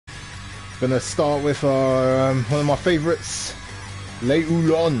Gonna start with one of my favourites, Lei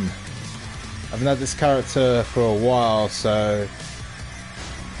Wulong. I haven't had this character for a while, so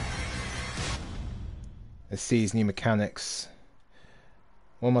let's see his new mechanics.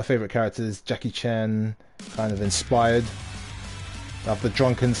 One of my favourite characters, Jackie Chan, kind of inspired. Love the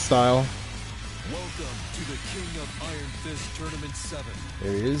drunken style. Welcome to the King of Iron Fist Tournament 7.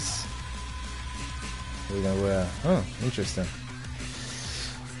 There he is. What are we gonna wear? Oh, interesting.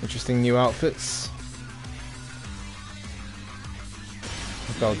 Interesting new outfits. I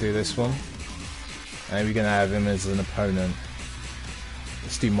think I'll do this one. And we're gonna have him as an opponent.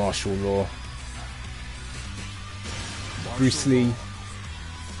 Let's do martial law. Bruce Lee.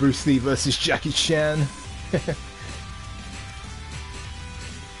 Bruce Lee versus Jackie Chan.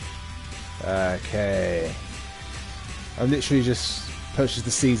 Okay. I literally just purchased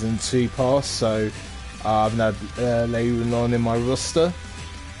the Season 2 pass, so I've had Lei Wulong in my roster.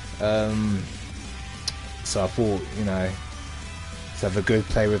 So I thought, you know, let's have a good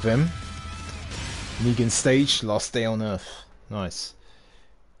play with him. Negan Stage, Last Day on Earth. Nice.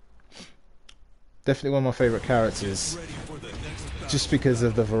 Definitely one of my favourite characters. Just because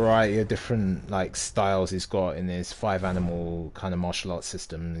of the variety of different like styles he's got in his 5 animal kind of martial arts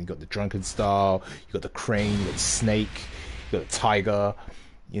system. You got the drunken style, you got the crane, you got the snake, you got the tiger.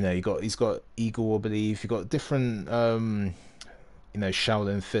 You know, he's got eagle, I believe. You got different you know,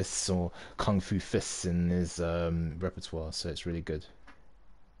 Shaolin fists or Kung Fu fists in his repertoire, so it's really good.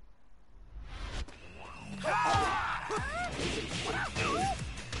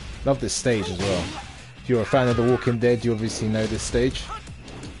 Love this stage as well. If you're a fan of The Walking Dead, you obviously know this stage.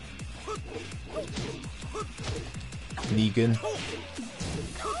 Negan.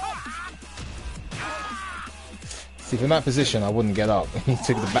 See, from that position, I wouldn't get up. He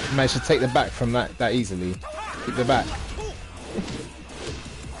took the back, managed to take the back from that easily. Keep the back.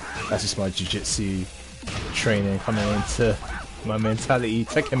 That's just my jiu-jitsu training coming into my mentality,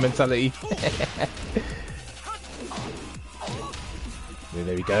 Tekken mentality. Yeah,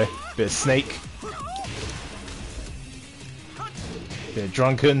 there we go. Bit of snake. Bit of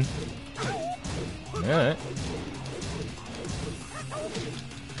drunken. Alright.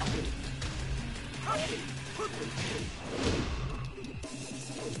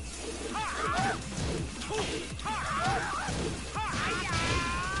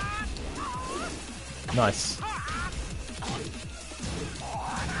 Nice.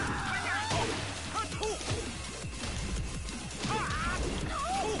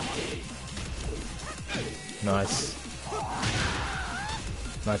 Nice.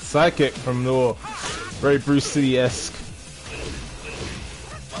 Nice sidekick from Law. Very Bruce Lee-esque.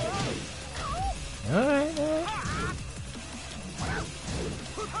 Alright.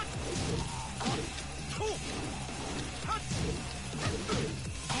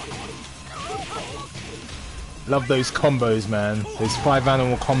 Love those combos, man. Those 5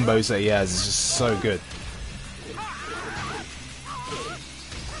 animal combos that he has is just so good.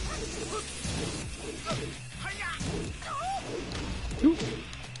 Ooh.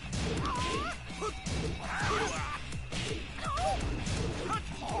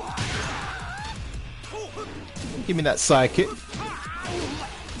 Give me that sidekick.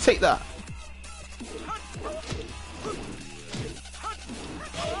 Take that.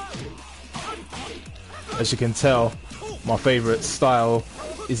 As you can tell, my favourite style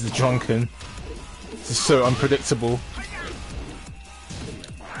is the drunken. It's so unpredictable.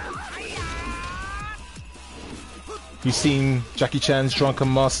 You've seen Jackie Chan's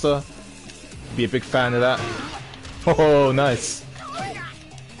Drunken Master? Be a big fan of that. Oh, nice.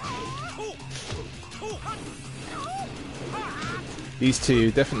 These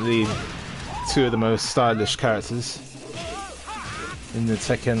two, definitely two of the most stylish characters in the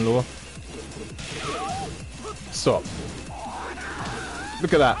Tekken lore. Stop.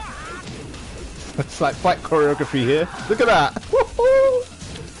 Look at that. It's like fight choreography here. Look at that. Woohoo!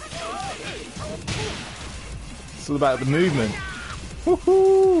 It's all about the movement.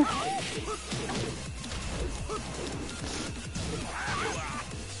 Woohoo!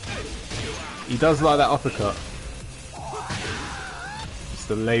 He does like that uppercut. It's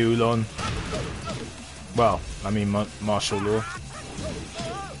the Lei Wulong. Well, I mean martial law.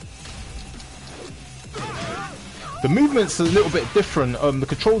 The movement's a little bit different. The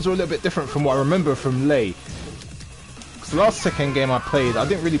controls are a little bit different from what I remember from Lei. Because the last Tekken game I played, I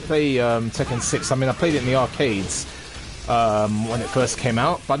didn't really play Tekken 6. I mean, I played it in the arcades when it first came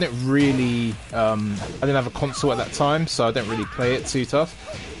out, but I didn't really. I didn't have a console at that time, so I didn't really play it too tough.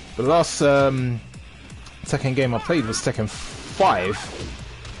 But the last Tekken game I played was Tekken 5.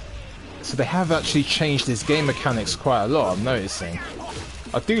 So they have actually changed this game mechanics quite a lot, I'm noticing.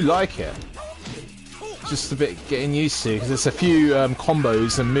 I do like it. just a bit getting used to, because there's a few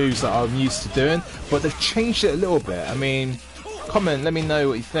combos and moves that I'm used to doing, but they've changed it a little bit. I mean, comment, let me know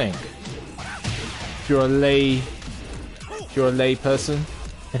what you think. If you're a lay person.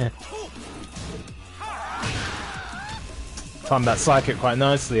 Timed that psychic quite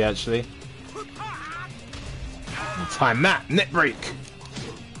nicely, actually. And time that net break.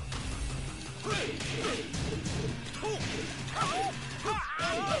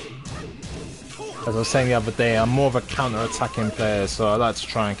 As I was saying the other day, I'm more of a counter-attacking player, so I like to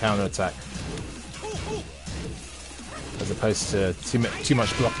try and counter-attack as opposed to too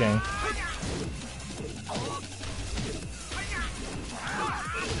much blocking.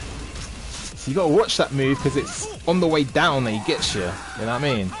 So you gotta watch that move because it's on the way down that he gets you. You know what I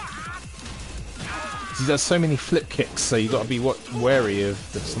mean? He does so many flip kicks, so you gotta be wary of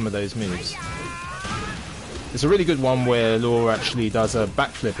some of those moves. There's a really good one where Law actually does a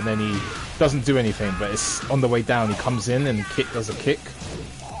backflip and then he doesn't do anything, but it's on the way down. He comes in and does a kick.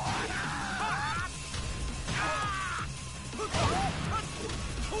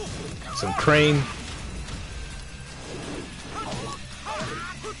 Some crane.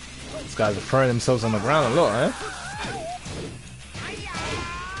 These guys are throwing themselves on the ground a lot, eh?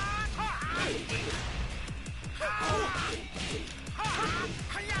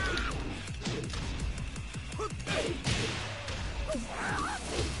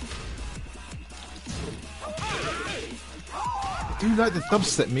 I do like the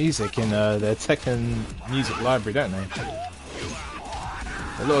dubstep music in their Tekken music library, don't they?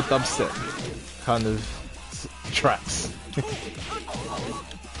 A lot of dubstep kind of tracks.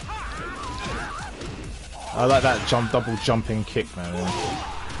 I like that double jumping kick, man.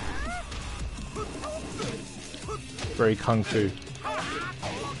 Very kung fu.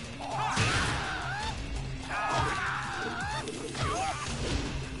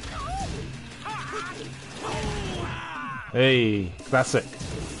 Hey, classic.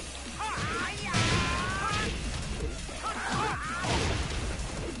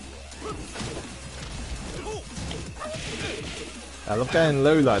 I love going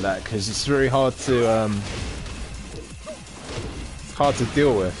low like that because it's very hard to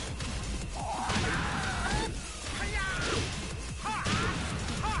deal with.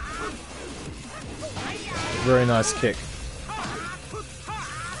 Very nice kick.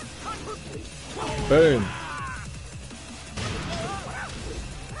 Boom.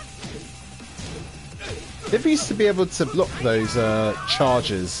 Never used to be able to block those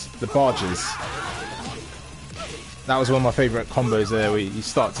charges, the barges. That was one of my favourite combos there, where you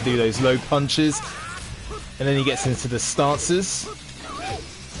start to do those low punches, and then he gets into the stances.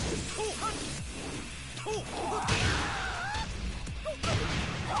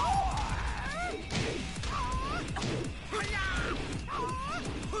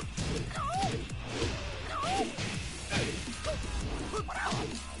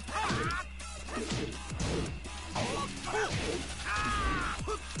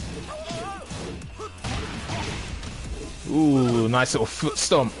 Ooh, nice little foot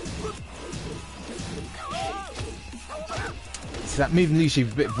stomp. See, that move leaves you a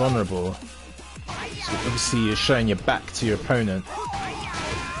bit vulnerable. So obviously you're showing your back to your opponent.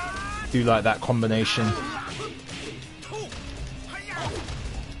 Do like that combination.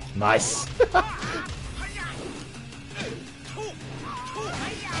 Nice.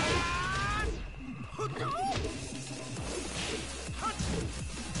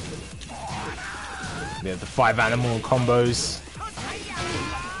 Yeah, the 5 animal combos.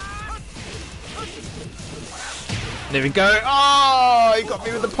 There we go. Oh, he got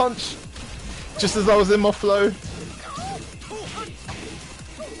me with the punch. Just as I was in my flow.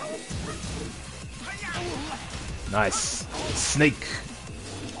 Nice. Snake.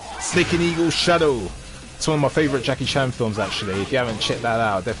 Snake and Eagle Shadow. It's one of my favourite Jackie Chan films, actually. If you haven't checked that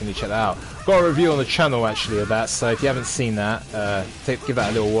out, definitely check that out. Got a review on the channel, actually, of that. So if you haven't seen that, give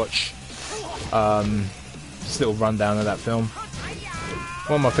that a little watch. Just a little rundown of that film.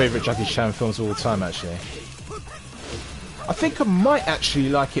 One of my favourite Jackie Chan films of all time, actually. I think I might actually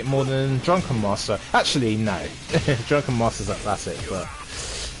like it more than Drunken Master. Actually, no. Drunken Master's a classic, but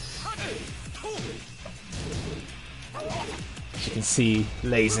as you can see,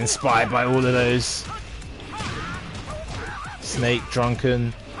 Lei's inspired by all of those. Snake,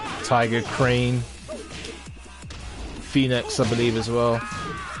 Drunken, Tiger, Crane, Phoenix, I believe, as well.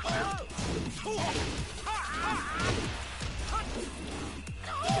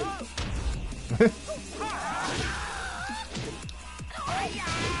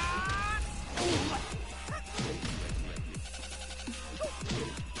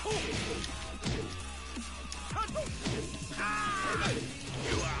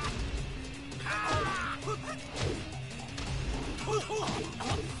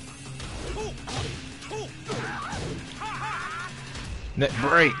 Net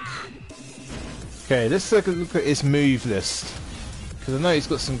break. Okay, let's take a look at his move list. Because I know he's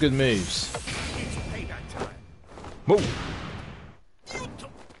got some good moves. Whoa!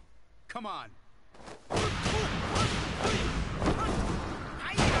 Come on.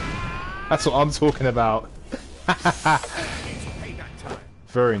 That's what I'm talking about.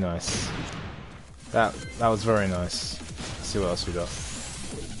 Very nice. That was very nice. Let's see what else we got.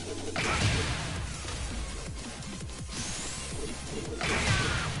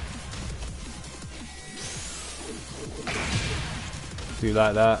 Do you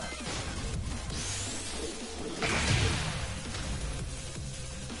like that?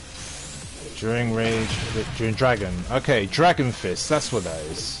 During rage, during dragon. Okay, dragon fist. That's what that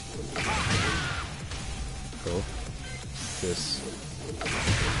is. Cool. This.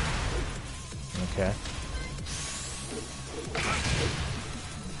 Okay.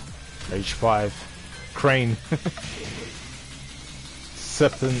 H5. Crane.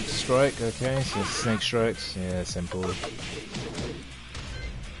 Serpent strike. Okay, so snake strikes. Yeah, simple.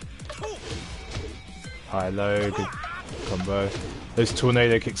 High low, good combo. Those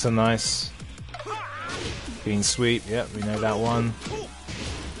tornado kicks are nice. Bean sweep, yep, we know that one.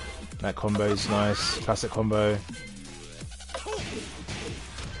 That combo's nice. Classic combo.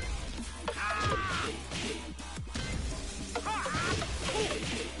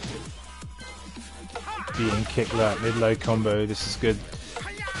 Bean kick that mid-low combo. This is good.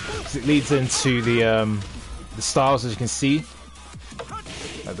 It leads into the styles, as you can see.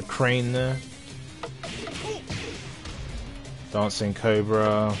 Like the crane there. Dancing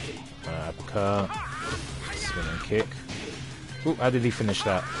Cobra, uppercut, spinning kick. Ooh, how did he finish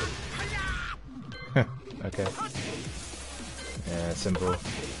that? Okay. Yeah, simple.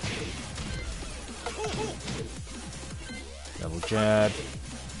 Double jab.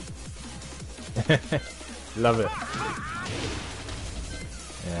 Love it.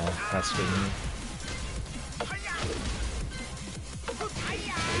 Yeah, that's good.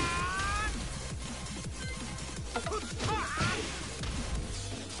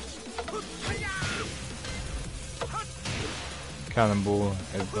 Cannonball,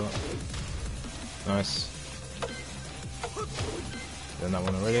 headbutt. Nice. Done that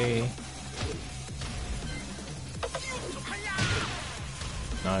one already.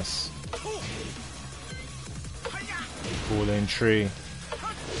 Nice. Falling tree.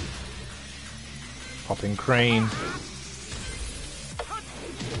 Popping crane.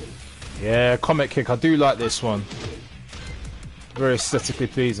 Yeah, comet kick. I do like this one. Very aesthetically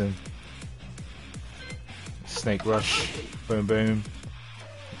pleasing. Snake rush. Boom boom.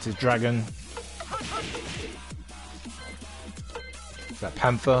 It's a dragon. Is that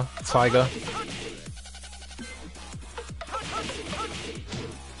panther? Tiger?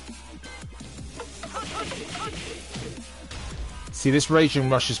 See, this raging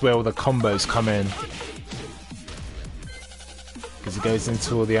rush is where all the combos come in. Because it goes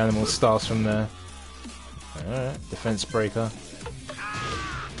into all the animal styles from there. Alright, defense breaker.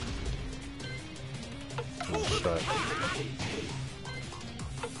 Full strike.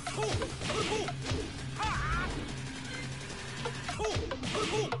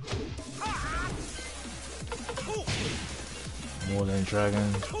 More than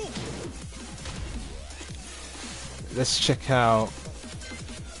dragon. Let's check out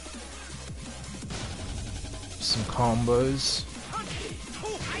some combos.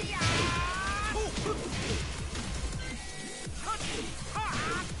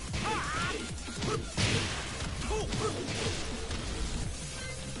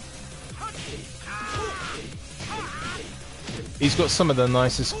 He's got some of the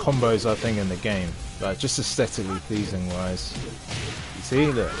nicest combos, I think, in the game. Like, just aesthetically pleasing wise. You see?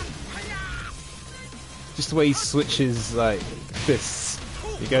 Look. Just the way he switches, like, fists.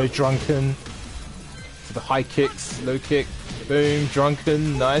 You go drunken, to the high kicks, low kick, boom,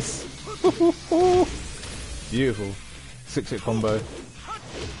 drunken, nice. Beautiful. 6-hit combo.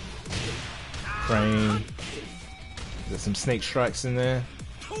 Crane. There's some snake strikes in there.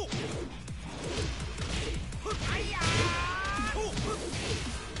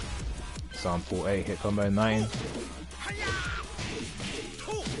 Sample 8-hit combo, 9.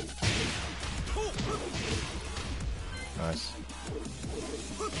 Nice.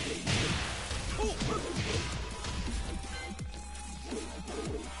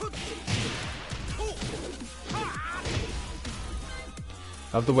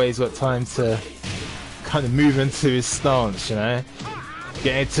 Love the way he's got time to kind of move into his stance, you know?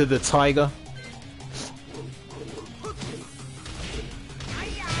 Get into the tiger.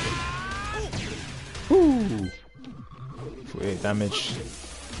 Woo! 48 damage.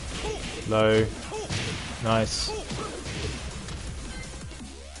 Low. Nice.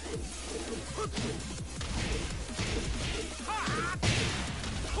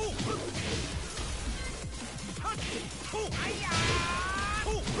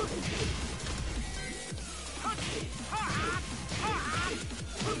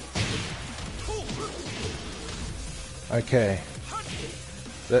 Okay.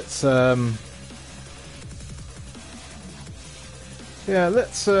 Let's yeah,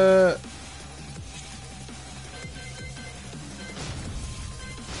 let's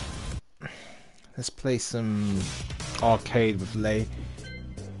play some arcade with Lei.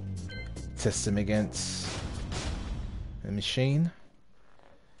 Test him against a machine.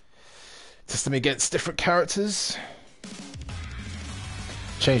 Test him against different characters.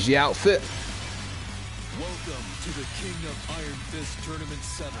 Change the outfit. Welcome to the King of Iron Fist Tournament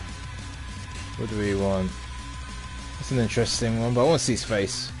 7. What do we want? That's an interesting one, but I want to see his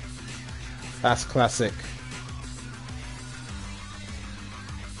face. That's classic.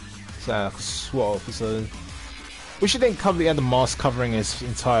 So swap. So we should then cover the other mask covering his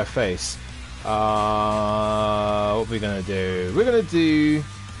entire face. What are we gonna do? We're gonna do.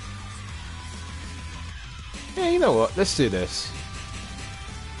 Yeah, you know what? Let's do this.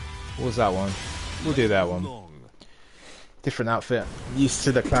 What was that one? We'll do that one. Different outfit. Used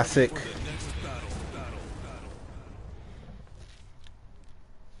to the classic.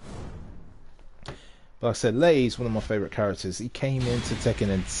 But like I said, Lei is one of my favourite characters. He came into Tekken,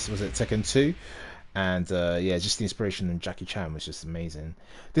 and was it Tekken 2? And yeah, just the inspiration in Jackie Chan was just amazing.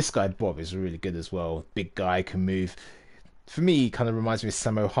 This guy Bob is really good as well. Big guy, can move. For me, he kind of reminds me of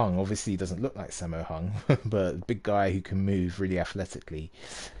Sammo Hung. Obviously, he doesn't look like Sammo Hung, but big guy who can move really athletically.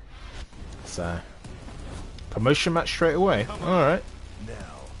 So, promotion match straight away. All right.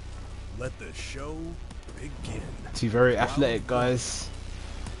 Now, let the show begin. Two very athletic guys.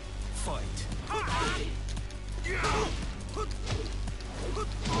 Fight.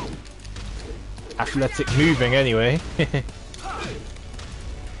 Athletic moving anyway. KO.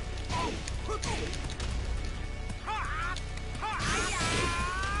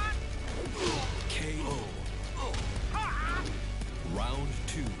 Round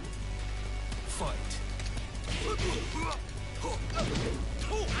 2. Fight.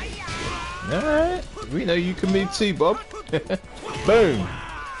 Alright. We know you can move too, Bob. Boom.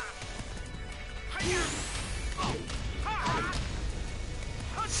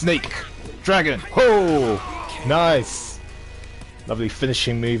 Snake. Dragon. Oh! Nice. Lovely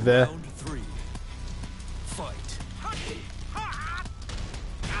finishing move there. Round 3. Fight.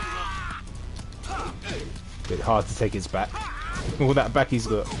 Bit hard to take his back. All that back he's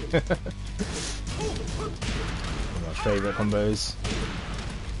got. One of my favourite combos.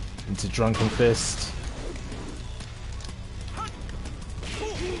 Into Drunken Fist.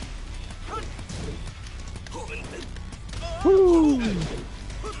 Woo!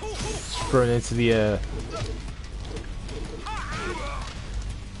 Thrown into the air.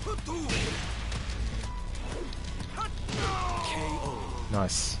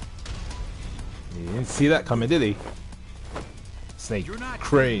 Nice. He didn't see that coming, did he? Snake,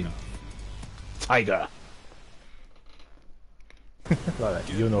 crane, tiger. Like that.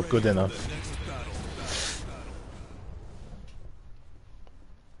 You're not good enough.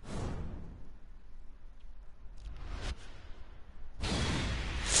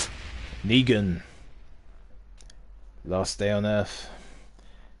 Negan. Last Day on Earth.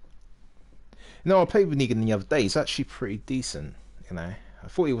 You know, I played with Negan the other day. He's actually pretty decent. You know, I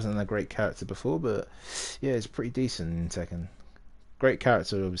thought he wasn't a great character before, but yeah, he's pretty decent in Tekken. Great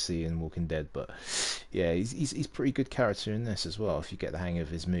character, obviously, in Walking Dead, but yeah, he's pretty good character in this as well. If you get the hang of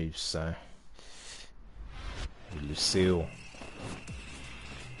his moves, so. Lucille.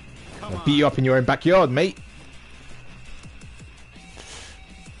 I'll beat you up in your own backyard, mate.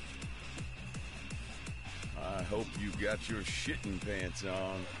 I hope you got your shitting pants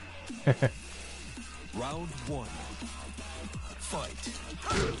on. Round 1. Fight.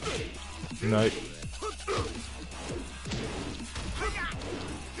 No.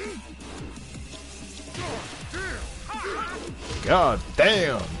 God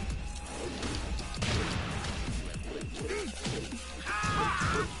damn.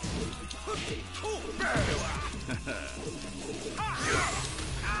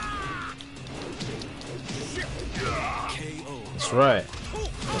 That's right.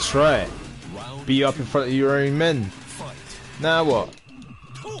 That's right. Beat you up in front of your own men. Now what?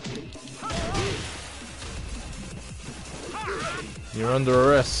 You're under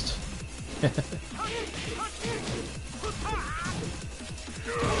arrest. You're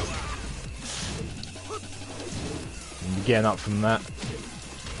getting up from that.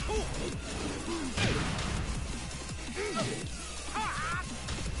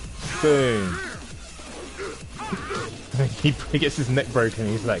 Boom. He gets his neck broken.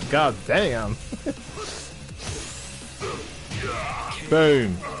 He's like, God damn.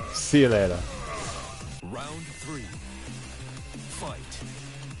 Boom. See you later. Round 3. Fight.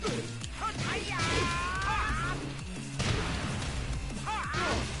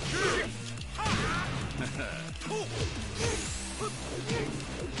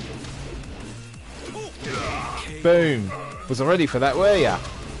 Boom. Wasn't ready for that, were ya?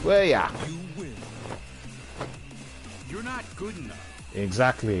 Were ya? You win. You're not good enough.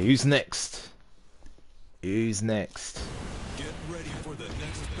 Exactly. Who's next? Who's next? Get ready for the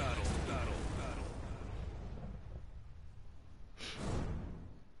next battle.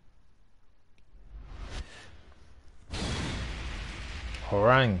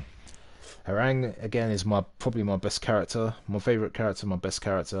 Hwoarang. Hwoarang again is probably my best character, my favorite character, my best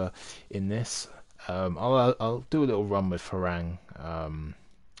character in this. I'll do a little run with Hwoarang,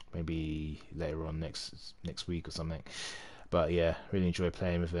 maybe later on next week or something. But yeah, really enjoy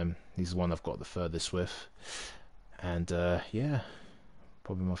playing with him. He's the one I've got the furthest with, and yeah,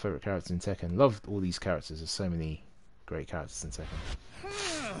 probably my favorite character in Tekken. Love all these characters. There's so many great characters in Tekken.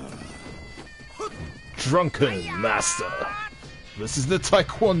 Drunken Master. This is the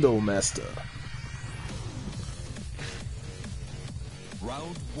Taekwondo Master.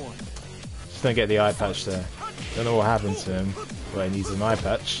 Round 1. Just don't get the eye patch there. Don't know what happened to him, but he needs an eye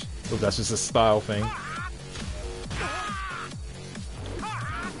patch. Or that's just a style thing.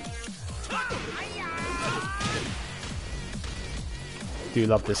 Do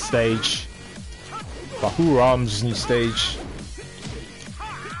love this stage. Bahuram's new stage.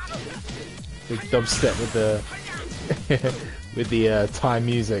 Big dubstep with the with the Thai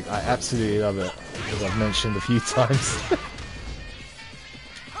music. I absolutely love it, as I've mentioned a few times.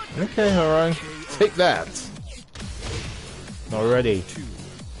 Okay, Hwoarang, take that. Not ready.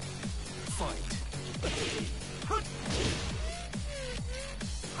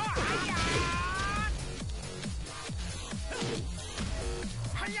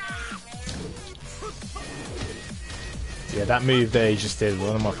 Yeah, that move there he just did,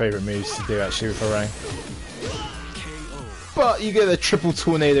 one of my favourite moves to do actually with Hwoarang. But you get a triple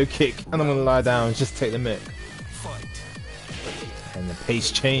tornado kick, and I'm gonna lie down and just take the mick. And the pace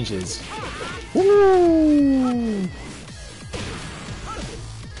changes. Woo!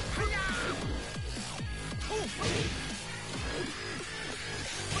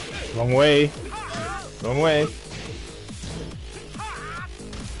 Wrong way. Wrong way.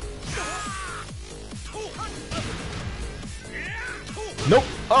 Nope.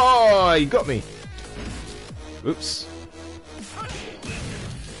 Oh, you got me. Oops.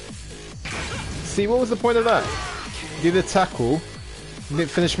 See, what was the point of that? You did a tackle. You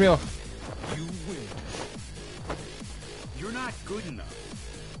didn't finish me off. You win. You're not good enough.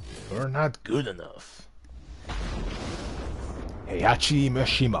 You're not good enough. Heihachi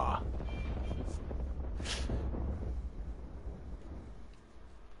Mishima.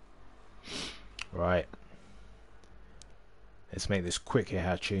 Right. Let's make this quick,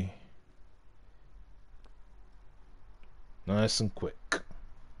 Heihachi. Nice and quick.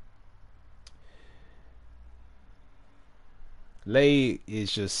 Lei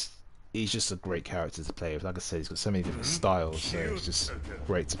is he's just a great character to play with. Like I said, he's got so many different styles, so it's just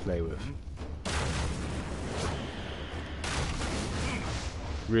great to play with.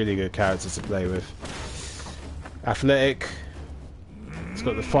 Really good character to play with. Athletic. He's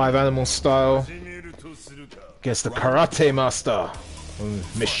got the 5 animal style. Gets the karate master.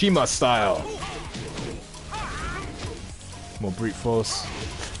 Mishima style. More brute force.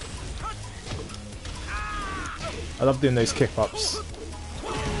 I love doing those kick ups.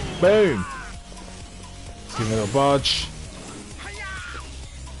 Boom! Let's give him a little barge.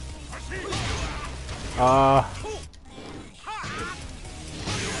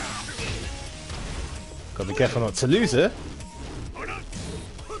 Gotta be careful not to lose it.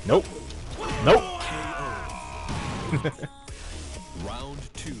 Nope. Nope. Round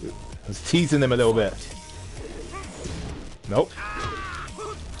 2. I was teasing him a little bit. Nope.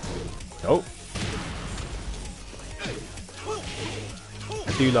 Nope.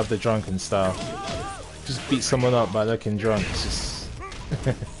 I do love the drunken style. Just beat someone up by looking drunk. It's just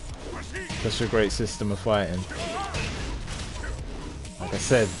such a great system of fighting. Like I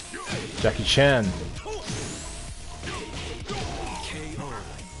said, Jackie Chan.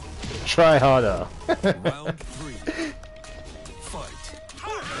 Try harder. Round 3. Fight.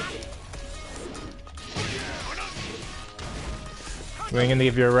 We ain't gonna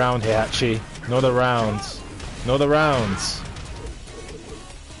give you a round here, Hachi. Not a round. Not a round.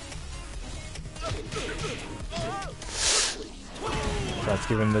 Tried to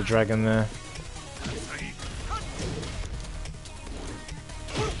give him the dragon there.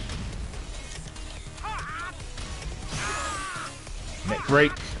 Neck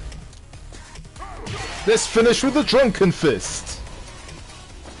break. Let's finish with the drunken fist.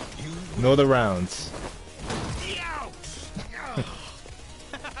 Not a round.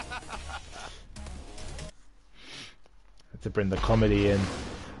 to bring the comedy in.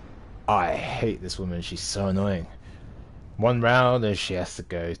 I hate this woman. She's so annoying. One round and she has to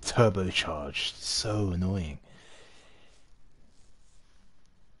go turbocharged. So annoying.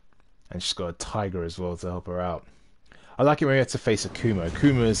 And she's got a tiger as well to help her out. I like it when we have to face Akuma.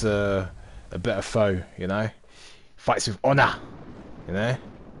 Akuma is a better foe, you know? Fights with honor, you know?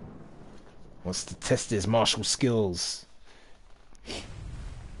 Wants to test his martial skills.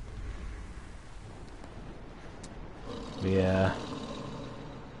 Yeah.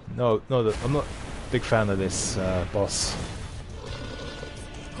 No, I'm not a big fan of this boss.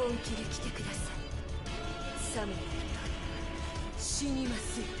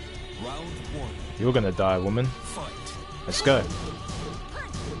 Round one. You're gonna die, woman. Fight. Let's go.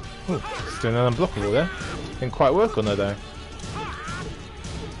 Ooh, it's doing an unblockable there. Didn't quite work on her though.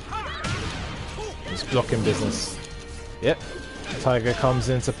 It's blocking business. Yep. Tiger comes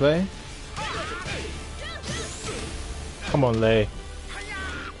into play. Come on, Lei.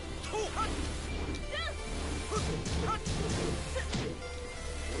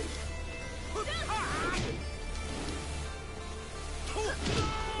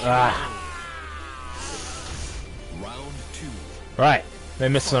 Ah. Round two. Right. They're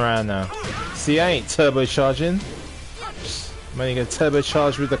messing around now. See, I ain't turbocharging. I'm only gonna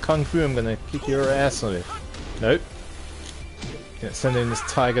turbocharge with the kung fu. I'm gonna kick your ass on it. Nope. Gonna send in this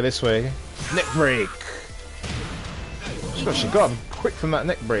tiger this way. Neck break. She got him quick from that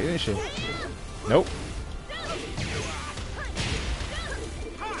neck break, didn't she? Nope.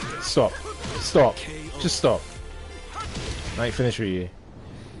 Stop. Stop. Just stop. I ain't finished with you.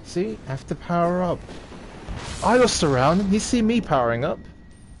 See? I have to power up. I lost a round. You see me powering up.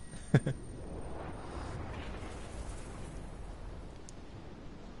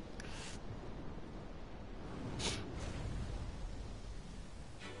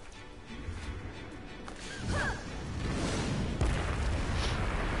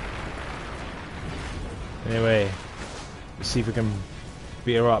 Anyway, let's see if we can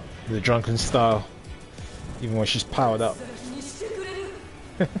beat her up in the drunken style, even when she's powered up.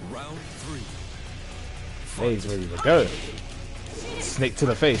 Round three. Lei's ready to go. Snake to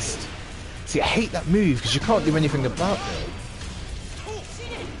the face. See, I hate that move because you can't do anything about it.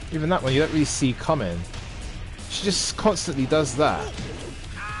 Even that one you don't really see coming. She just constantly does that.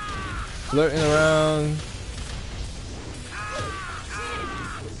 Floating around.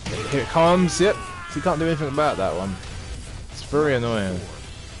 Here it comes, yep. So you can't do anything about that one. It's very annoying.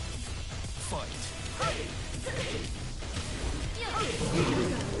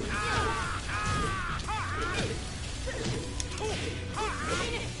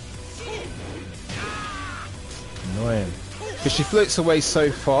 Annoying. Because she floats away so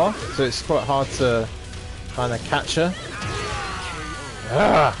far, so it's quite hard to kind of catch her.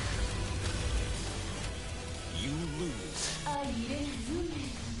 Ah! You lose.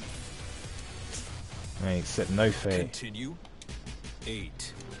 I accept no fate. Continue.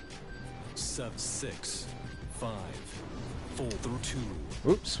 8, 7, 6, 5, 4, 2.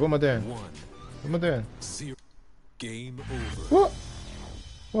 Oops, what am I doing? 1. What am I doing? 0. Game over. What?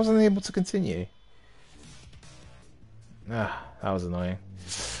 Wasn't able to continue. Ah, that was annoying.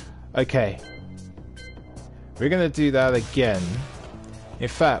 Okay. We're gonna do that again. In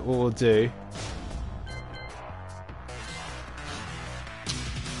fact, what we'll do...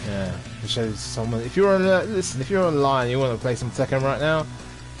 Yeah, we'll show someone... If you're on... listen, if you're online and you want to play some Tekken right now,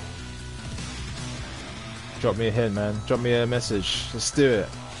 drop me a hint, man. Drop me a message. Let's do it.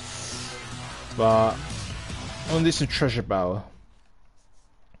 But... I want to do some treasure battle.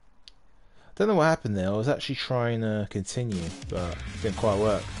 Don't know what happened there. I was actually trying to continue, but it didn't quite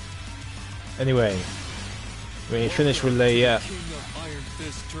work. Anyway, we ain't finished with Lei yet. King of Iron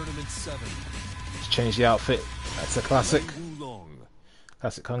Fist Tournament 7. Let's change the outfit. That's a classic. Lei Wulong.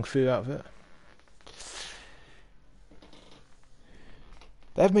 Classic Kung Fu outfit.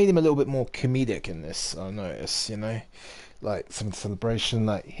 They've made him a little bit more comedic in this, I notice, you know? Like some celebration,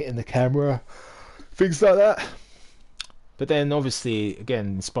 like hitting the camera, things like that. But then, obviously, again,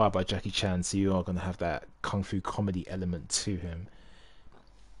 inspired by Jackie Chan, so you are going to have that kung fu comedy element to him.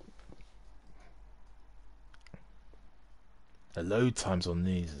 The load times on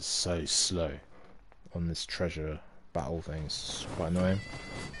these is so slow. On this treasure battle thing, it's quite annoying.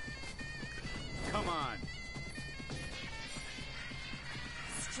 Come on.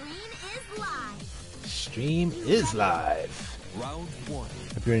 Stream is live. Stream is live. Round 1.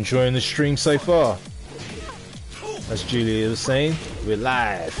 Hope you're enjoying the stream so far. As Julia was saying, we're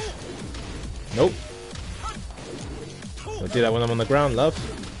live. Nope. I'll do that when I'm on the ground, love.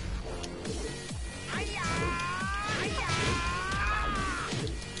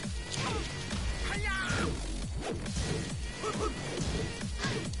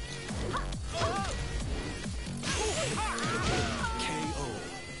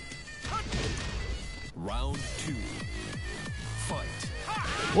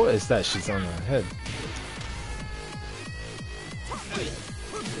 What is that she's on her head?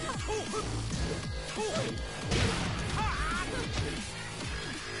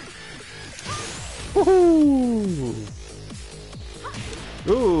 Woohoo!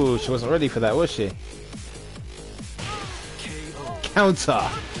 Ooh, she wasn't ready for that, was she? Counter!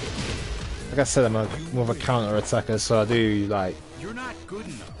 Like I said, I'm more of a counter attacker, so I do like You're not good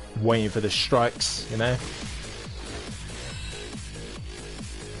enough. waiting for the strikes, you know?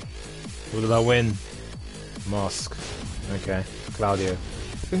 What did I win? Mask. Okay, Claudio.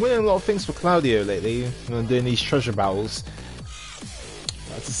 I've been winning a lot of things for Claudio lately when I'm doing these treasure battles.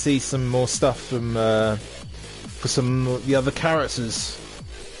 I'd like to see some more stuff from for some of the other characters.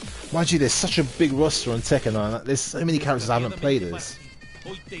 Mind you, there's such a big roster on Tekken. There's so many characters I haven't played as.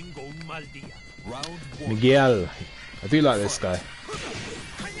 Miguel. I do like this guy.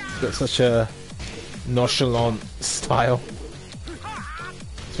 He's got such a nonchalant style.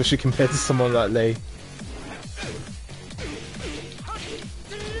 Especially compared to someone like Lei.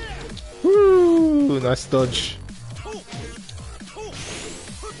 Woo! Nice dodge.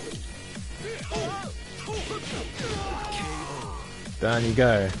 Down you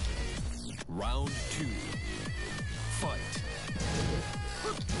go. Round 2. Fight.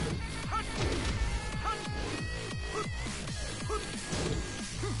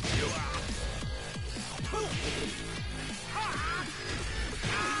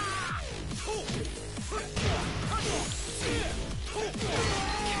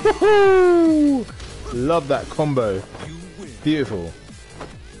 Woohoo! Love that combo. Beautiful.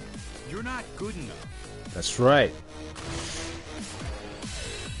 You're not good enough. That's right.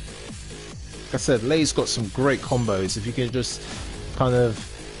 Like I said, Lei's got some great combos. If you can just kind of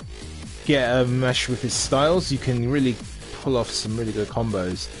get a mesh with his styles, you can really pull off some really good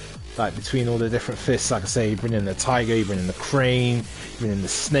combos. Like between all the different fists, like I say, you bring in the tiger, you bring in the crane, you bring in the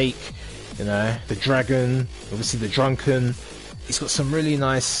snake, you know, the dragon, obviously the drunken. He's got some really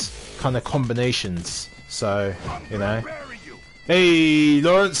nice kind of combinations. So, you know. Hey,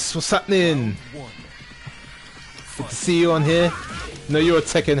 Lawrence, what's happening? Good to see you on here. No, you're a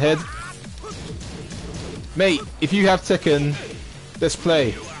Tekken head. Mate, if you have Tekken, let's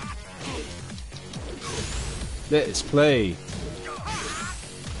play. Let's play.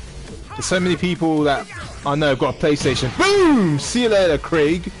 There's so many people that I know have got a PlayStation. Boom! See you later,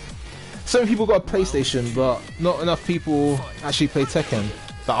 Craig. So many people got a PlayStation, but not enough people actually play Tekken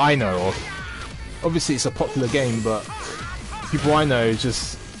that I know of. Obviously, it's a popular game, but people I know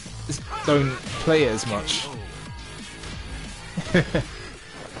just don't play it as much.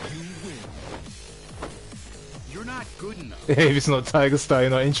 You're not good enough. If it's not Tiger Star,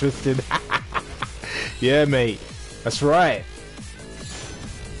 you're not interested. Yeah, mate. That's right.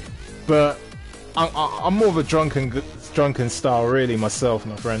 But I'm more of a drunken style, really, myself,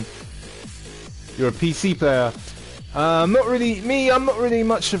 my friend. You're a PC player. Not really. Me, I'm not really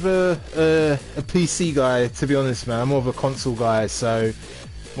much of a PC guy, to be honest, man. I'm more of a console guy, so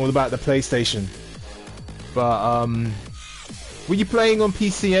I'm all about the PlayStation. But were you playing on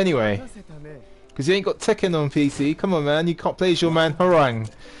PC anyway? Because you ain't got Tekken on PC. Come on, man. You can't play as your man Harang,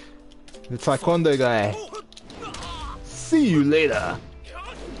 the Taekwondo guy. See you later.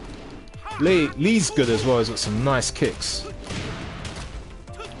 Lei's good as well. He's got some nice kicks.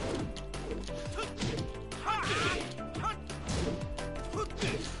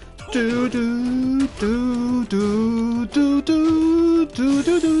 Do do do do do do do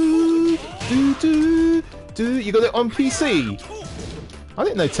do do do do. You got it on PC? I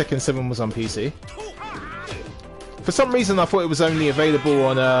didn't know Tekken 7 was on PC. For some reason, I thought it was only available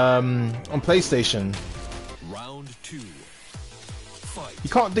on PlayStation. Round 2. Fight. You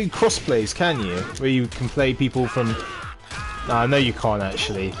can't do crossplays, can you? Where you can play people from... No, no you can't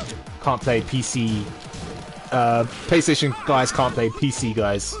actually. Can't play PC... PlayStation guys can't play PC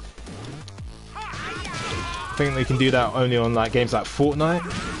guys. I think they can do that only on like games like Fortnite,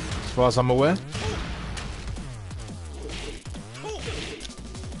 as far as I'm aware.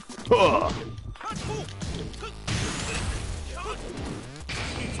 Ugh.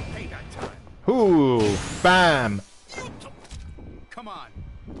 Ooh, bam! Come on.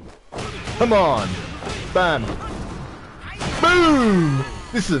 Come on! Bam! Boom!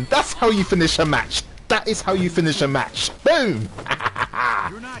 Listen, that's how you finish a match. That is how you finish a match. Boom!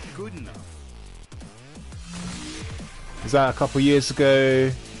 You're not good enough. Was that a couple years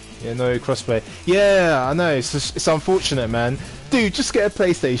ago? Yeah, no crossplay. Yeah, I know. It's unfortunate, man. Dude, just get a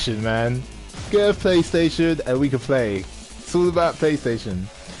PlayStation, man. Get a PlayStation and we can play. It's all about PlayStation.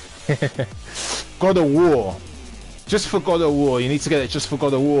 God of War. Just for God of War, you need to get it just for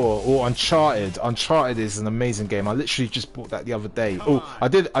God of War or Uncharted. Uncharted is an amazing game. I literally just bought that the other day. Oh,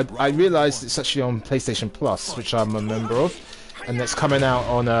 I realized it's actually on PlayStation Plus, which I'm a member of, and it's coming out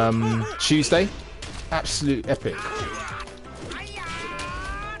on Tuesday. Absolute epic.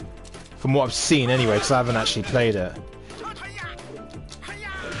 From what I've seen anyway, because I haven't actually played it.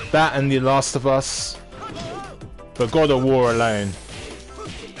 That and The Last of Us. But God of War alone.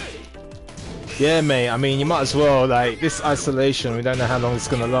 Yeah, mate, I mean, you might as well, like, this isolation, we don't know how long it's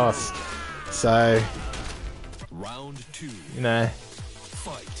gonna last. So, Round 2. you know.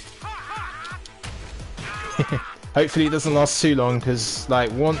 Fight. Hopefully it doesn't last too long, because,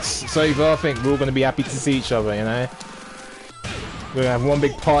 like, once it's over, I think we're all gonna be happy to see each other, you know? We're gonna have one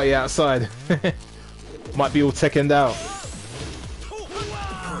big party outside. Might be all Tekkened out.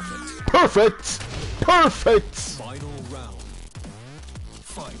 Perfect! Perfect! Final round.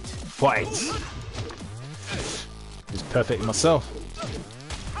 Fight. Fight! Just perfect myself.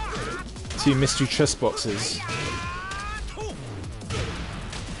 2 mystery chest boxes.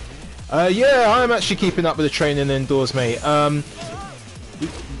 Yeah, I'm actually keeping up with the training indoors, mate. Our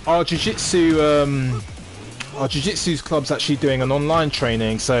jiu-jitsu club's actually doing an online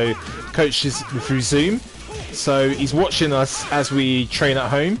training, so coach is through Zoom. So he's watching us as we train at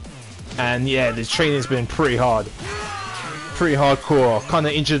home, and yeah, the training's been pretty hard. Pretty hardcore. Kind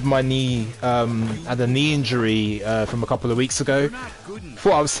of injured my knee, had a knee injury from a couple of weeks ago.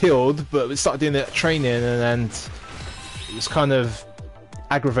 Thought I was healed, but we started doing that training, and it was kind of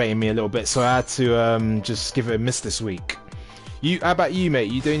aggravating me a little bit, so I had to just give it a miss this week. How about you,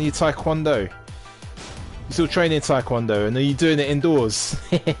 mate? You doing your taekwondo? You still training taekwondo, and are you doing it indoors?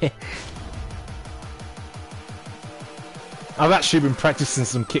 I've actually been practicing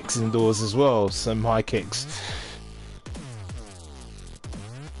some kicks indoors as well, some high kicks.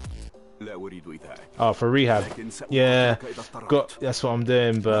 Oh, for rehab. Yeah, that's what I'm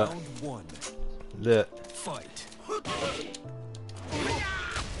doing, but Round 1. look, Fight.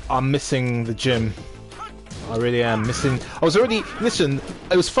 I'm missing the gym. I really am missing. I was already, listen,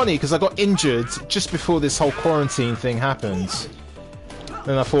 it was funny because I got injured just before this whole quarantine thing happened.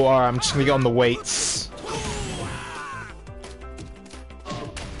 Then I thought, alright, I'm just gonna get on the weights.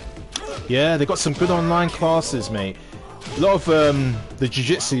 Yeah, they got some good online classes, mate. A lot of the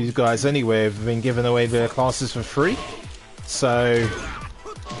jiu-jitsu guys anyway have been giving away their classes for free. So,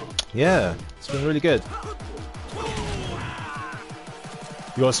 yeah, it's been really good.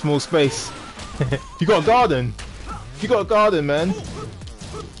 You got a small space. You got a garden. You got a garden, man.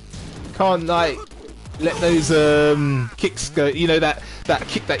 Can't like let those kicks go. You know that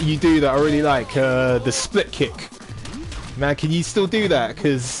kick that you do that I really like, the split kick. Man, can you still do that?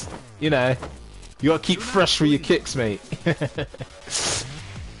 Because you know you gotta keep fresh for your kicks, mate.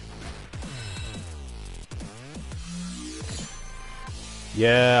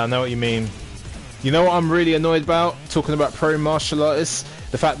 Yeah, I know what you mean. You know what I'm really annoyed about? Talking about pro martial artists,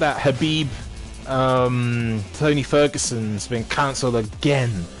 the fact that Habib, Tony Ferguson's been cancelled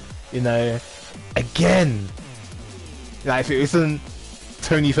again. You know, again. Like if it wasn't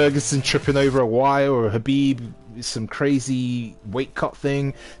Tony Ferguson tripping over a wire or Habib some crazy weight cut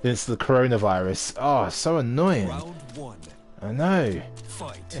thing, then it's the coronavirus. Oh, so annoying. Round 1. I know.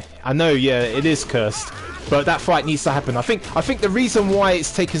 Fight. I know, yeah, it is cursed, but that fight needs to happen. I think the reason why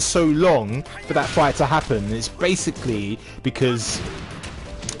it's taken so long for that fight to happen is basically because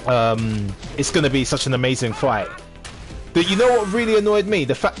it's going to be such an amazing fight. But you know what really annoyed me?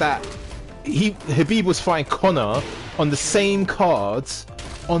 The fact that Habib was fighting Conor on the same card,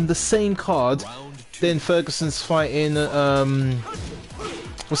 then Ferguson's fighting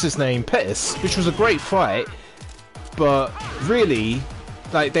what's his name, Pettis, which was a great fight, but really,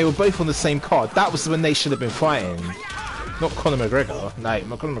 like, they were both on the same card. That was when they should have been fighting, not Conor McGregor. Like,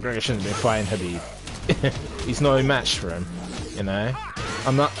 Conor McGregor shouldn't have been fighting Habib. He's no match for him, you know.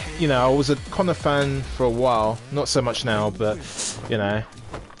 I'm not, you know, I was a Conor fan for a while, not so much now, but you know.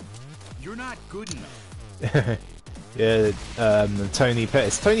 You're not good enough. Yeah, Tony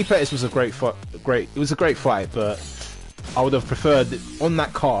Pettis. Tony Pettis was a great fight. It was a great fight, but I would have preferred on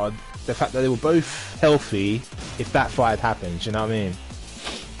that card the fact that they were both healthy. If that fight had happened, you know what I mean?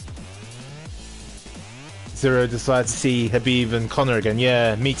 Zero decided to see Habib and Conor again.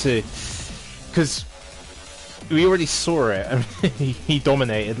 Yeah, me too. Because we already saw it. I mean, he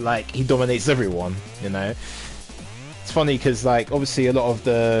dominated. Like, he dominates everyone. You know. It's funny because, like, obviously a lot of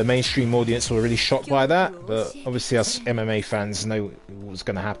the mainstream audience were really shocked by that, but obviously us MMA fans know what's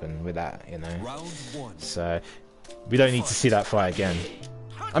going to happen with that, you know. Round 1. So we don't need to see that fight again.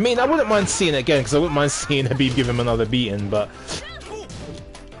 I mean, I wouldn't mind seeing it again because I wouldn't mind seeing Habib give him another beating, but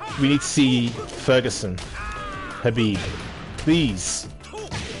we need to see Ferguson. Habib. Please.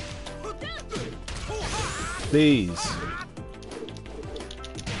 Please.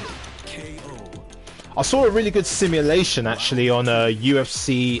 I saw a really good simulation actually on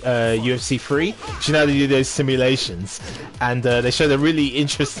UFC 3. Do you know they do those simulations? And they showed a really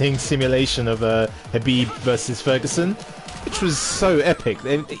interesting simulation of Habib versus Ferguson, which was so epic.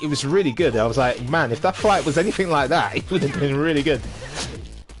 It was really good. I was like, man, if that fight was anything like that, it would have been really good.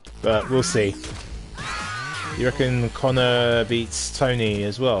 But we'll see. You reckon Conor beats Tony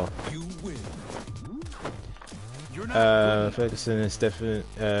as well? Ferguson is definitely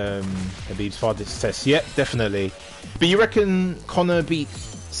Habib's farthest test. Yep, definitely. But you reckon Conor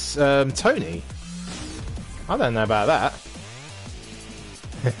beats Tony? I don't know about that.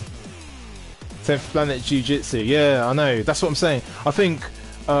 10th Planet Jiu-Jitsu. Yeah, I know. That's what I'm saying. I think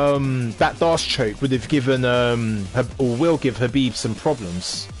that Dash choke would have given or will give Habib some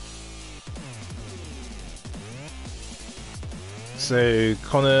problems. So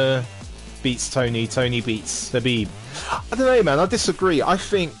Conor beats Tony, Tony beats Habib. I don't know, man. I disagree. I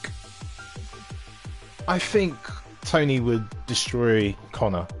think Tony would destroy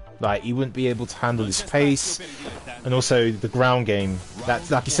Conor. Like, he wouldn't be able to handle his pace, and also the ground game. That,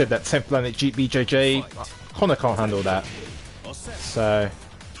 like you said, that 10th Planet BJJ. Conor can't handle that. So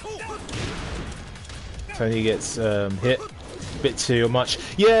Tony gets hit a bit too much.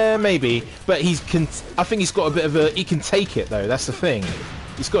 Yeah, maybe, but I think he's got a bit of a. He can take it though. That's the thing.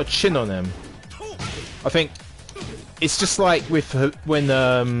 He's got a chin on him. I think it's just like with when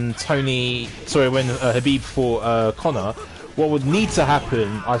Habib fought Conor. What would need to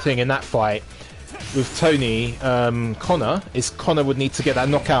happen, I think, in that fight with Tony Conor is Conor would need to get that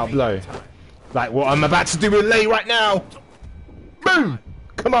knockout blow, like what I'm about to do with Lei right now. Boom!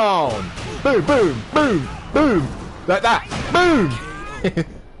 Come on! Boom! Boom! Boom! Boom! Like that! Boom!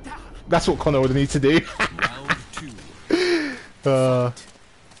 That's what Conor would need to do.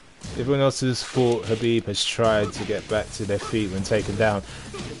 Everyone else who's fought Habib has tried to get back to their feet when taken down.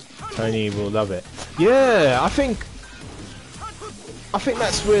 Tony will love it. Yeah, I think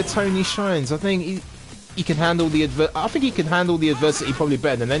that's where Tony shines. I think he can handle the adversity probably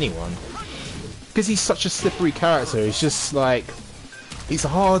better than anyone, because he's such a slippery character. He's just like, he's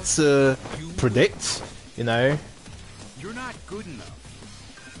hard to predict, you know. You're not good enough.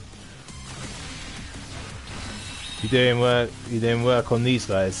 You're doing work on these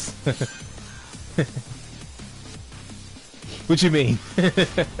guys. What do you mean?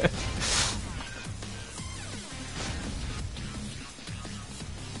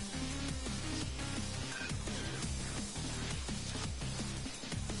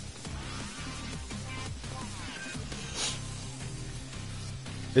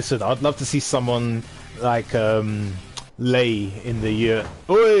 Listen, I'd love to see someone like Lei in the year.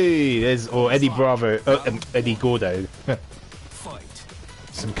 Oi, or Eddie Bravo, Eddie Gordo.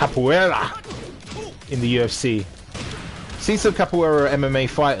 Some capoeira in the UFC. Seen some capoeira MMA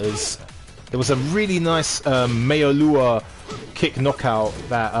fighters. There was a really nice Meolua kick knockout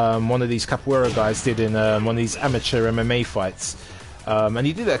that one of these capoeira guys did in one of these amateur MMA fights. And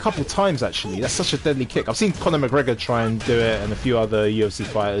he did it a couple of times actually. That's such a deadly kick. I've seen Conor McGregor try and do it and a few other UFC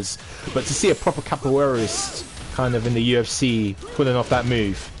fighters, but to see a proper capoeirist kind of in the UFC pulling off that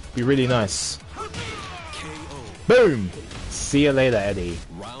move be really nice. Boom! See you later, Eddie.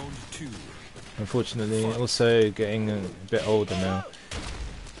 Unfortunately, also getting a bit older now.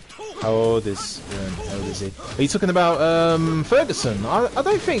 How old is he? Are you talking about Ferguson? I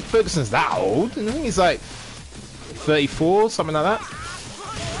don't think Ferguson's that old. I think he's like 34, something like that.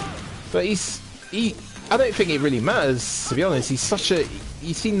 But I don't think it really matters, to be honest. He's such a,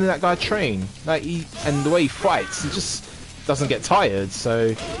 you've seen that guy train, like and the way he fights, he just doesn't get tired.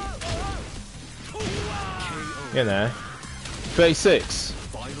 So you know, 36.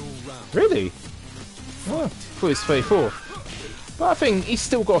 Really? Oh, I thought he was 34. But I think he's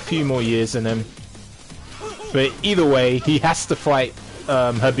still got a few more years in him. But either way, he has to fight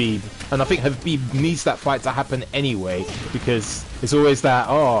Habib. And I think Habib needs that fight to happen anyway, because it's always that,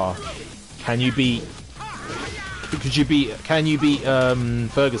 oh, can you beat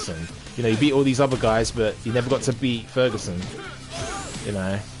Ferguson? You know, you beat all these other guys, but you never got to beat Ferguson. You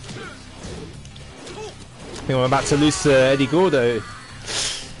know. I think I'm about to lose to Eddie Gordo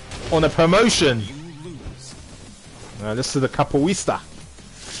on a promotion. This is the Capoeista.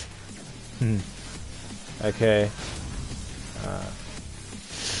 Okay.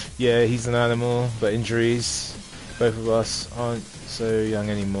 Yeah, he's an animal, but injuries. Both of us aren't so young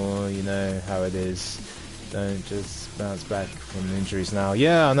anymore, you know how it is. Don't just bounce back from injuries now.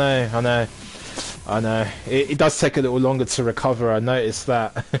 Yeah, I know. It does take a little longer to recover, I noticed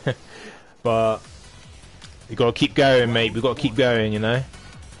that. But You gotta keep going, mate. We gotta keep going, you know.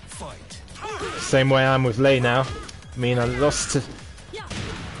 Same way I'm with Lei now. I mean, I lost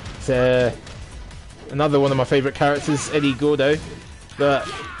to another one of my favourite characters, Eddie Gordo. But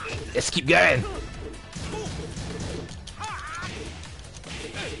let's keep going.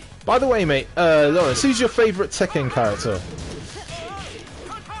 By the way, mate, Lawrence, who's your favourite Tekken character?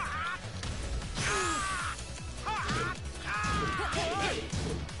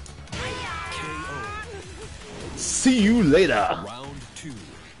 See you later. Round 2.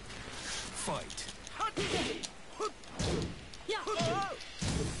 Fight.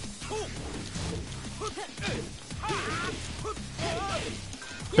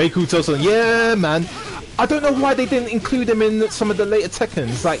 Baku Tosan, yeah, man. I don't know why they didn't include him in some of the later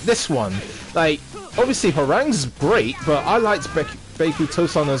Tekkens, like this one. Like, obviously Harang's great, but I liked Baku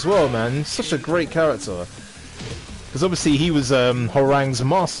Tosan as well, man. Such a great character. Because obviously he was Harang's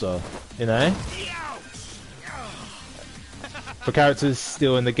master, you know? For characters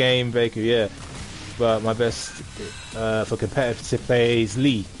still in the game, Baku, yeah. But my best for competitive play is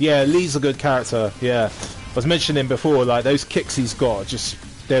Lee. Yeah, Lee's a good character, yeah. I was mentioning before, like, those kicks he's got are just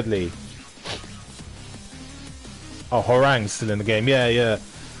deadly. Oh, Horang's still in the game, yeah, yeah.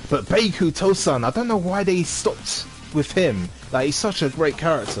 But Baku Tosan, I don't know why they stopped with him. Like, he's such a great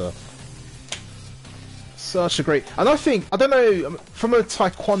character. Such a great... And I think, I don't know, from a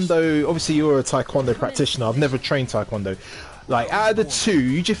Taekwondo... Obviously, you're a Taekwondo practitioner. I've never trained Taekwondo. Like, out of the two,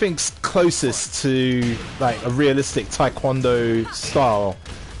 who do you think's closest to, like, a realistic Taekwondo style?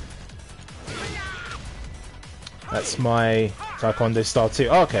 That's my Taekwondo style too.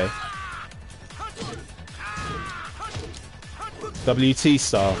 Oh, okay. WT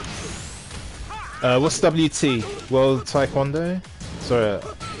style. What's WT? World Taekwondo? Sorry.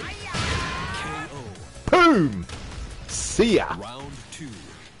 Boom! See ya!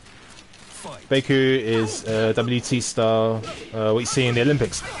 Baku is WT style, what you see in the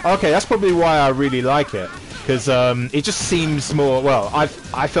Olympics. Okay, that's probably why I really like it, because it just seems more, well, I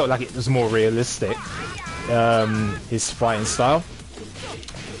felt like it was more realistic, his fighting style,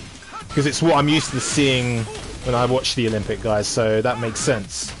 because it's what I'm used to seeing when I watch the Olympic guys, so that makes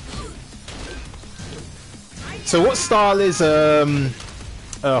sense. So what style is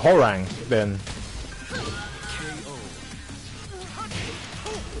Horang then?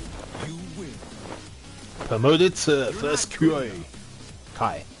 Promoted to first Kai.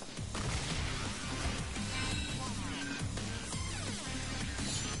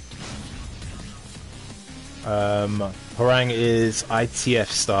 Horang is ITF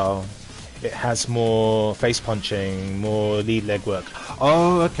style. It has more face punching, more lead leg work.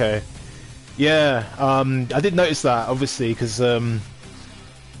 Oh, okay. Yeah, I did notice that, obviously, because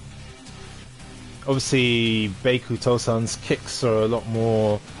obviously Baku Tosan's kicks are a lot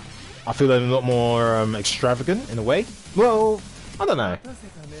more... I feel they're a lot more extravagant in a way. Well, I don't know.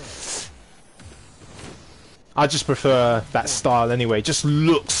 I just prefer that style anyway. It just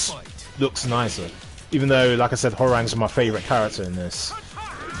looks nicer. Even though, like I said, Horang's my favourite character in this,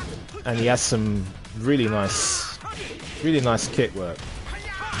 and he has some really nice kick work.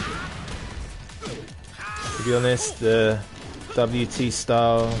 To be honest, the WT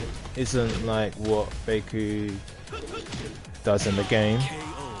style isn't like what Baku does in the game.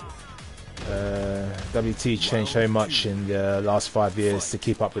 WT changed so much in the last 5 years to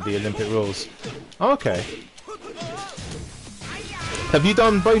keep up with the Olympic rules. Oh, okay. Have you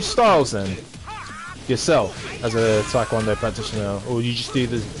done both styles then? Yourself, as a Taekwondo practitioner? Or you just do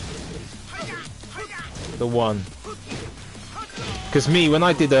the one? Because me, when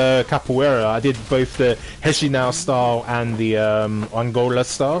I did Capoeira, I did both the Hejinao style and the Angola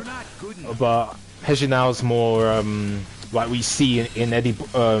style. But Hejinao's more... like we see in Eddie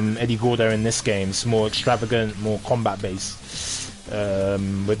Gordo in this game, it's more extravagant, more combat based.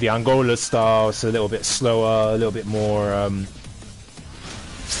 With the Angola style, it's a little bit slower, a little bit more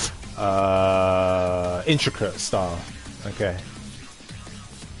intricate style. Okay.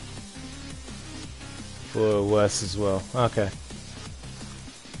 For worse as well. Okay.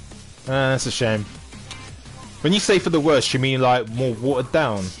 That's a shame. When you say for the worst, you mean like more watered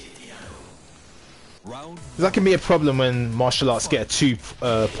down? That can be a problem when martial arts get too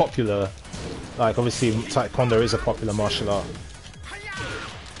popular. Like, obviously, Taekwondo is a popular martial art.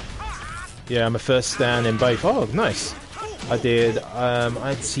 Yeah, I'm a first dan in both. Oh, nice. I did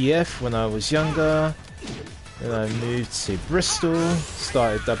ITF when I was younger. Then I moved to Bristol,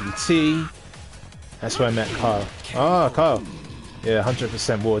 started WT. That's where I met Kyle. Ah, Kyle. Yeah,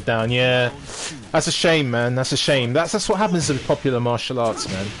 100% watered down. Yeah, that's a shame, man. That's a shame. That's what happens to popular martial arts,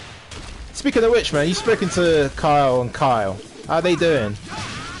 man. Speaking of which, man, you've spoken to Kyle and Kyle. How are they doing?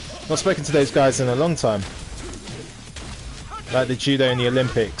 Not spoken to those guys in a long time. Like the judo in the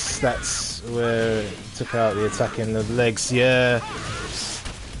Olympics, that's where it took out the attacking the legs, yeah.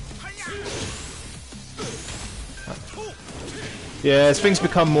 Yeah, as things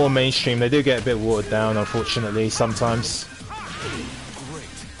become more mainstream, they do get a bit watered down, unfortunately, sometimes.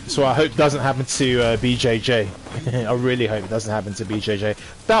 So I hope it doesn't happen to BJJ. I really hope it doesn't happen to BJJ.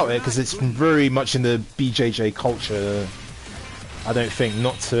 Doubt it, because it's very much in the BJJ culture. I don't think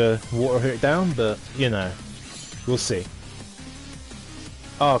not to water it down, but, you know, we'll see.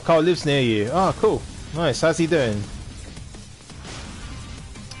 Oh, Carl lives near you. Oh, cool. Nice. How's he doing?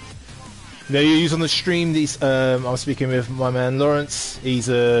 You know, you use on the stream these. I was speaking with my man Lawrence. He's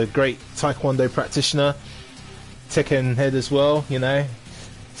a great Taekwondo practitioner. Tekken head as well. You know.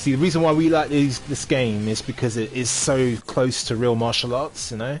 See, the reason why we like this game is because it is so close to real martial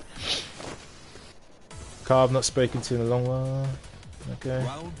arts. You know. Carl, I've not spoken to in a long while. Okay.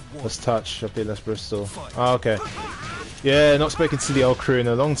 Let's touch. I'll be less Bristol. Oh, okay. Yeah, not spoken to the old crew in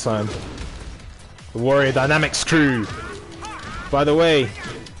a long time. The Warrior Dynamics crew. By the way,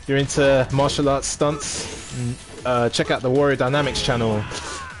 if you're into martial arts stunts, check out the Warrior Dynamics channel.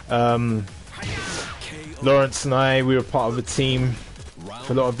 Lawrence and I, we were part of a team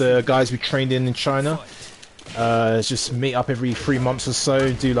for a lot of the guys we trained in China. Just meet up every 3 months or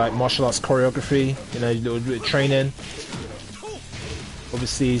so, do like martial arts choreography, you know, little bit of training.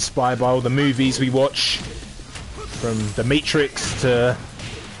 Obviously inspired by all the movies we watch, from The Matrix to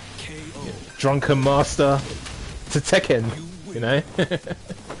Drunken Master to Tekken, you know.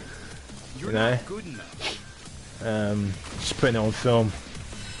 You know, just putting it on film.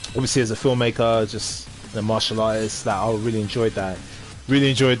 Obviously, as a filmmaker, just a martial artist, that I really enjoyed that. Really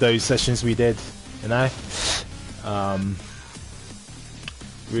enjoyed those sessions we did, you know.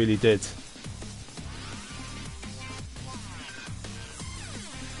 Really did.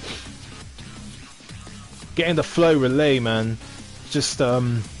 Getting the flow relay, man. Just like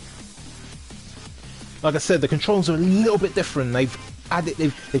I said, the controls are a little bit different. They've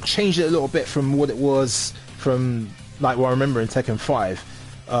changed it a little bit from what it was from like what I remember in Tekken 5.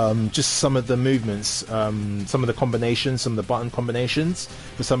 Just some of the movements, some of the combinations, some of the button combinations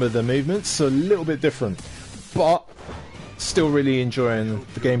for some of the movements are a little bit different, but still really enjoying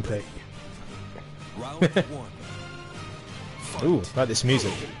the gameplay. Ooh, like this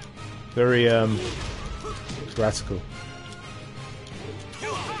music, very radical.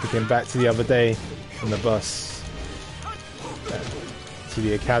 Thinking back to the other day on the bus to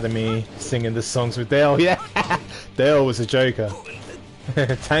the academy, singing the songs with Dale. Yeah, Dale was a joker.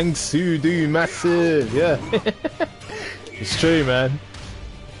 Tang Su Do Massive. Yeah, it's true, man.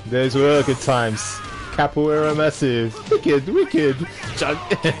 Those were good times. Capoeira Massive. Wicked, wicked.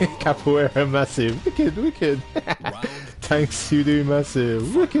 Capoeira Massive. Wicked, wicked. Tang Su Do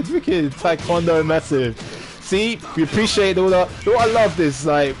Massive. Wicked, wicked. Taekwondo Massive. See, we appreciate all that. What I love is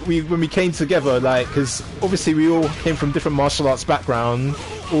like when we came together, like, because obviously we all came from different martial arts background,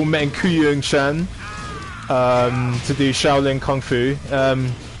 all met in Kuyungshan to do Shaolin Kung Fu.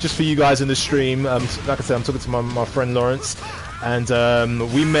 Just for you guys in the stream, like I said, I'm talking to my friend Lawrence, and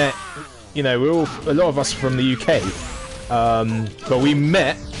we met. You know, we're all a lot of us from the UK, but we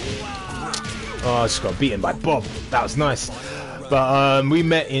met. Oh, I just got beaten by Bob. That was nice. But we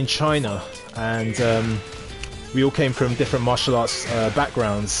met in China, and we all came from different martial arts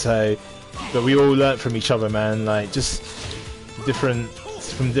backgrounds. So, but we all learnt from each other, man. Like just different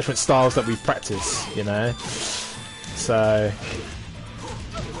styles that we practice. You know, so.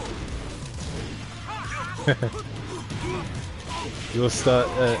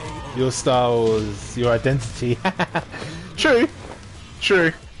 Your style was your identity. True.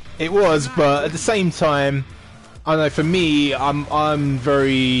 It was, but at the same time, I don't know. For me, I'm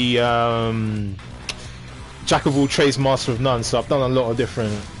very jack of all trades, master of none. So I've done a lot of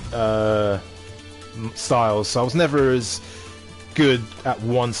different styles. So I was never as good at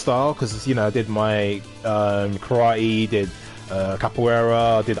one style because I did my karate, did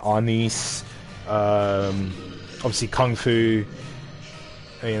capoeira, did arnis, obviously kung fu.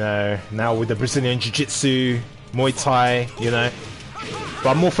 Now with the Brazilian Jiu-Jitsu, Muay Thai, but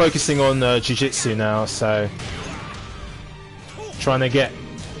I'm more focusing on Jiu-Jitsu now, so trying to get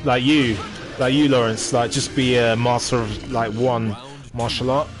like you Lawrence, like just be a master of like one martial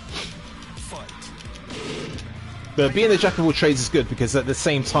art. But being a jack of all trades is good because at the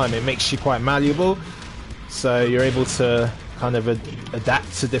same time it makes you quite malleable, so you're able to kind of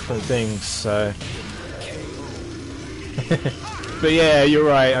adapt to different things, so but yeah, you're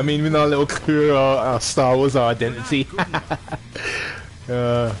right. I mean, with our little crew, our style was our identity.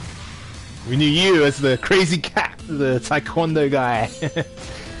 We knew you as the crazy cat, the taekwondo guy.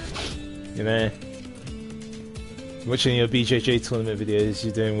 Watching your BJJ tournament videos,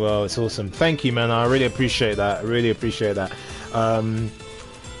 you're doing well. It's awesome. Thank you, man. I really appreciate that. I really appreciate that.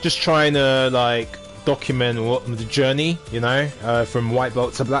 Just trying to like document the journey, you know, from white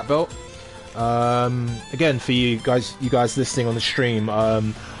belt to black belt. Again, for you guys listening on the stream,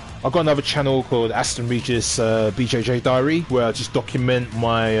 I've got another channel called Aston Regis BJJ Diary, where I just document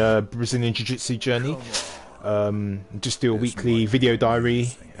my Brazilian Jiu-Jitsu journey. Just do a weekly video diary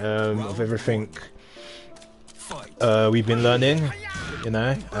of everything we've been learning, you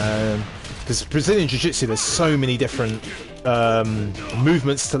know, because Brazilian Jiu-Jitsu, there's so many different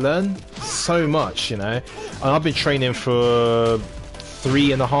movements to learn, so much, you know, and I've been training for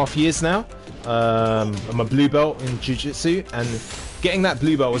 3.5 years now. I'm a blue belt in Jiu-Jitsu, and getting that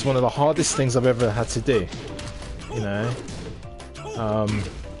blue belt was one of the hardest things I've ever had to do, you know.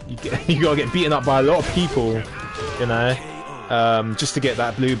 You gotta get beaten up by a lot of people, you know, just to get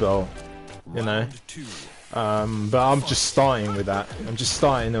that blue belt, you know. But I'm just starting with that. I'm just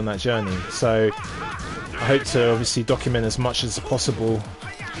starting on that journey. So I hope to obviously document as much as possible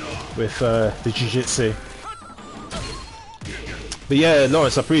with the Jiu-Jitsu. But yeah,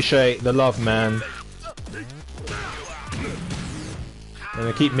 Lawrence, I appreciate the love, man. And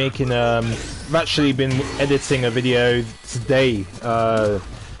I keep making. I've actually been editing a video today that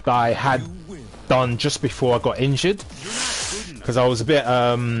I had done just before I got injured, because I was a bit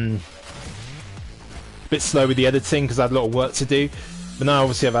slow with the editing because I had a lot of work to do. But now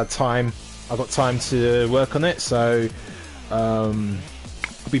obviously I've had time. I've got time to work on it, so I'll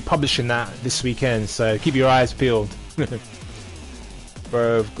be publishing that this weekend. So keep your eyes peeled.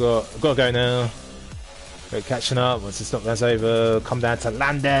 Bro, I've got to go now. Go catching up. Once the that's over, come down to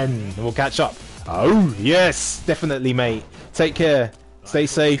London and we'll catch up. Oh yes, definitely, mate. Take care. Stay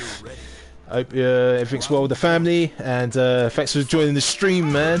safe. Hope everything's well with the family. And thanks for joining the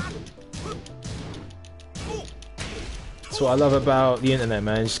stream, man. That's what I love about the internet,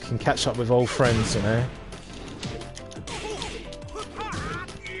 man. You just can catch up with old friends, you know.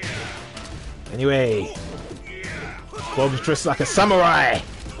 Anyway, Bob's dressed like a samurai.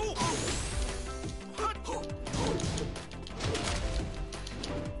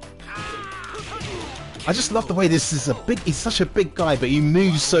 I just love the way this is he's such a big guy, but he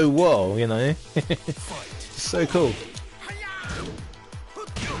moves so well, you know. So cool.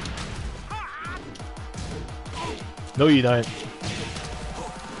 No, you don't.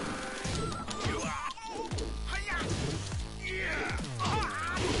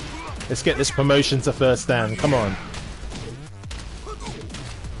 Let's get this promotion to first dan. Come on.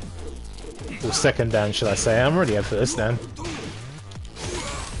 Or second dan, should I say. I'm already at first dan.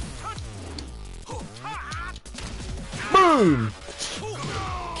 Boom!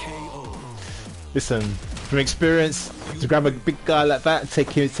 Listen, from experience, to grab a big guy like that and take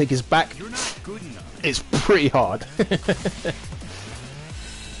his back, it's pretty hard.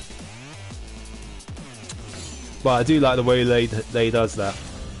 But I do like the way Lei does that.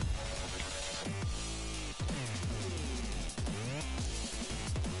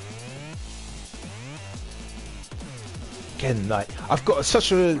 Again, like, I've got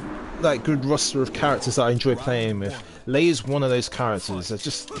such a good roster of characters that I enjoy playing with. Lei is one of those characters. I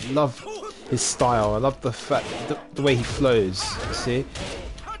just love his style. I love the fact, the way he flows. You see?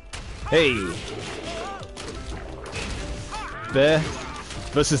 Hey, bear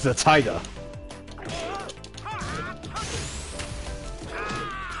versus the tiger.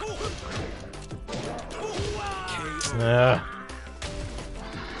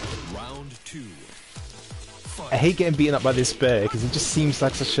 Round 2. I hate getting beaten up by this bear because he just seems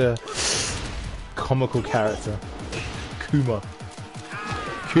like such a comical character. Kuma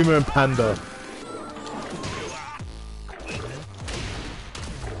and Panda.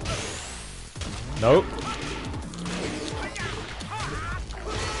 Nope.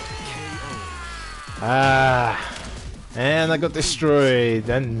 And I got destroyed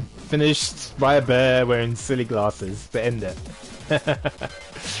and finished by a bear wearing silly glasses to end it.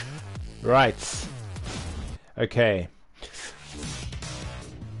 Right. Okay.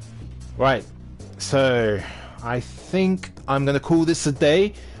 Right. So, I think I'm going to call this a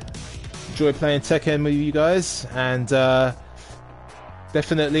day. Enjoy playing Tekken with you guys. And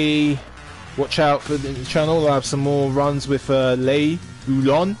definitely watch out for the channel. I'll have some more runs with Lei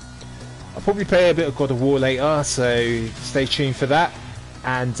Wulong. I'll probably play a bit of God of War later, so stay tuned for that.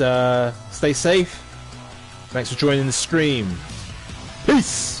 And stay safe. Thanks for joining the stream.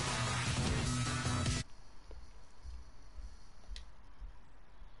 Peace!